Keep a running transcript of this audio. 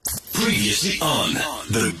Previously on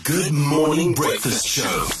the Good Morning Breakfast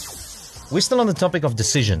Show. We're still on the topic of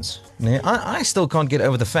decisions. Now, I still can't get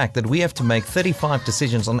over the fact that we have to make 35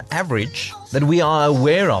 decisions on average that we are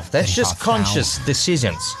aware of. That's just conscious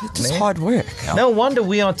decisions. It's just hard work. No wonder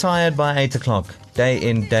we are tired by 8 o'clock, day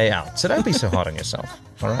in, day out. So don't be so hard on yourself,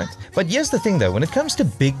 all right? But here's the thing, though. When it comes to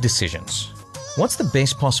big decisions, what's the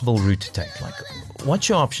best possible route to take? Like, what's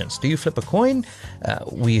your options? Do you flip a coin?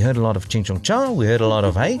 We heard a lot of ching chong cha. We heard a lot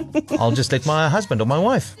of, hey, I'll just let my husband or my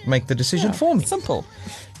wife make the decision for me. Simple.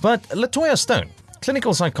 But La-Toya Stone,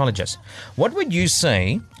 clinical psychologist, what would you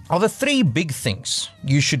say are the 3 big things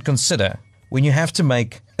you should consider when you have to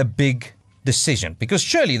make a big decision? Because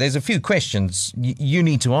surely there's a few questions you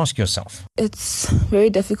need to ask yourself. It's very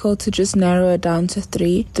difficult to just narrow it down to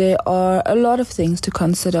 3. There are a lot of things to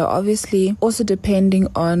consider, obviously, also depending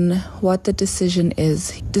on what the decision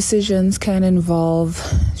is. Decisions can involve,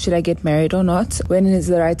 should I get married or not? When is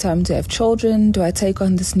the right time to have children? Do I take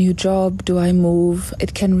on this new job? Do I move?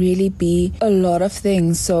 It can really be a lot of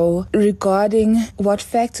things. So regarding what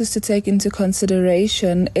factors to take into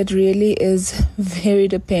consideration, it really is very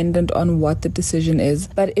dependent on what the decision is.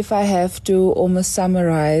 But if I have to almost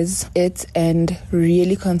summarize it and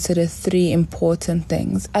really consider 3 important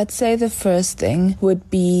things, I'd say the first thing would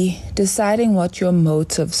be deciding what your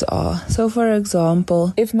motives are. So for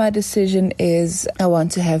example, if my decision is I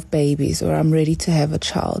want to have babies or I'm ready to have a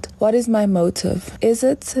child, what is my motive? Is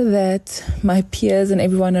it that my peers and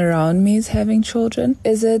everyone around me is having children?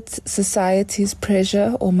 Is it society's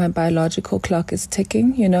pressure or my biological clock is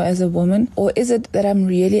ticking, as a woman? Or is it that I'm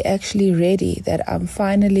really actually ready, that I'm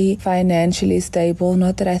finally financially stable?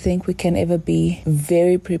 Not that I think we can ever be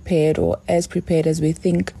very prepared or as prepared as we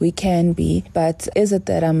think we can be, but is it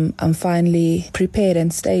that I'm finally prepared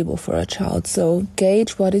and stable for a child? So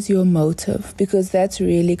gauge what is your motive, because that's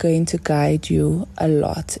really going to guide you a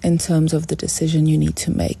lot in terms of the decision you need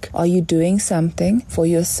to make. Are you doing something for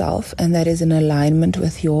yourself and that is in alignment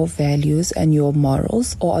with your values and your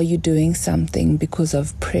morals, or are you doing something because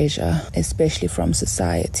of pressure, especially from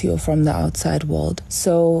society or from the outside world?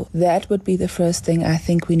 So that would be the first thing I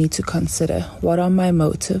think we need to consider. What are my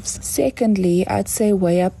motives? Secondly, I'd say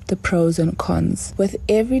weigh up the pros and cons. With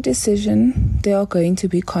every decision, there are going to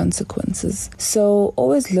be consequences. So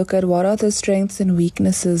always look at what are the strengths and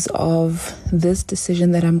weaknesses of this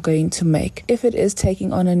decision that I'm going to make. If it is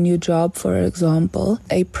taking on a new job, for example,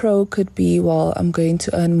 a pro could be, well, I'm going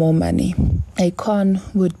to earn more money. A con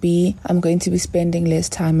would be, I'm going to be spending less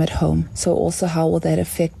time at home. So also, how will that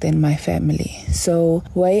affect then my family? So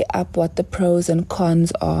weigh up what the pros and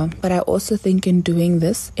cons are. But I also think in doing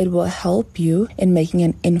this, it will help you in making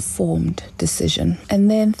an informed decision.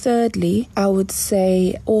 And then thirdly, I would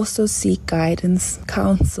say also seek guidance,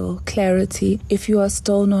 counsel, clarity. If you are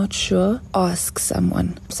still not sure, ask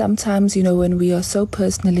someone. Sometimes, when we are so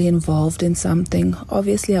personally involved in something,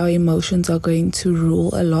 obviously our emotions are going to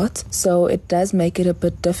rule a lot. So it does make it a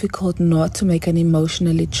bit difficult not to make an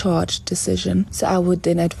emotionally charged decision. So I would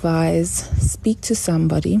then advise, speak to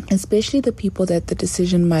somebody, especially the people that the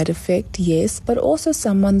decision might affect, yes, but also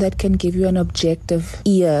someone that can give you an objective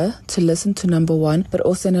ear to listen to, number one, but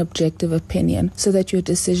also an objective opinion, so that your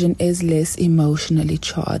decision is less emotionally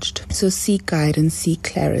charged. So seek guidance, seek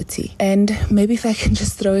clarity. And maybe if I can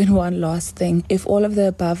just throw in one last thing, if all of the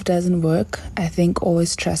above doesn't work, I think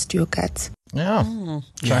always trust your gut.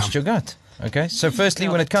 Trust your gut. Okay, so firstly,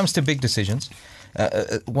 when it comes to big decisions,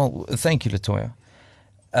 thank you, La-Toya.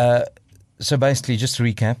 So basically, just to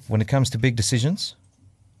recap, when it comes to big decisions,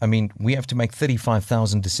 we have to make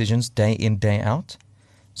 35,000 decisions day in, day out.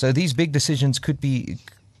 So these big decisions could be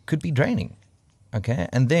draining, okay?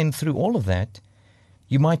 And then through all of that,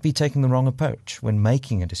 you might be taking the wrong approach when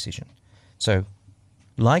making a decision. So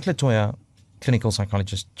like La-Toya, clinical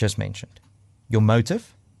psychologist, just mentioned, your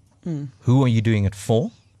motive, who are you doing it for?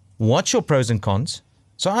 What's your pros and cons?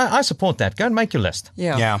 So I support that. Go and make your list.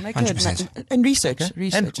 Yeah, 100%. And research.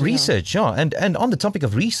 Research. And on the topic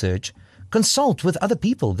of research, consult with other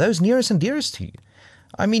people, those nearest and dearest to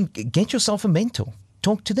you. Get yourself a mentor.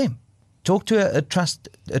 Talk to them. Talk to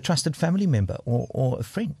a trusted family member or a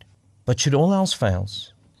friend. But should all else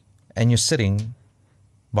fails, and you're sitting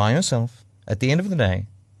by yourself, at the end of the day,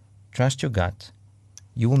 trust your gut.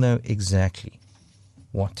 You will know exactly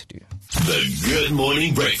what to do. The Good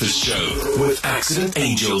Morning Breakfast Show with Accident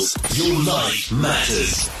Angels. Your life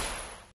matters.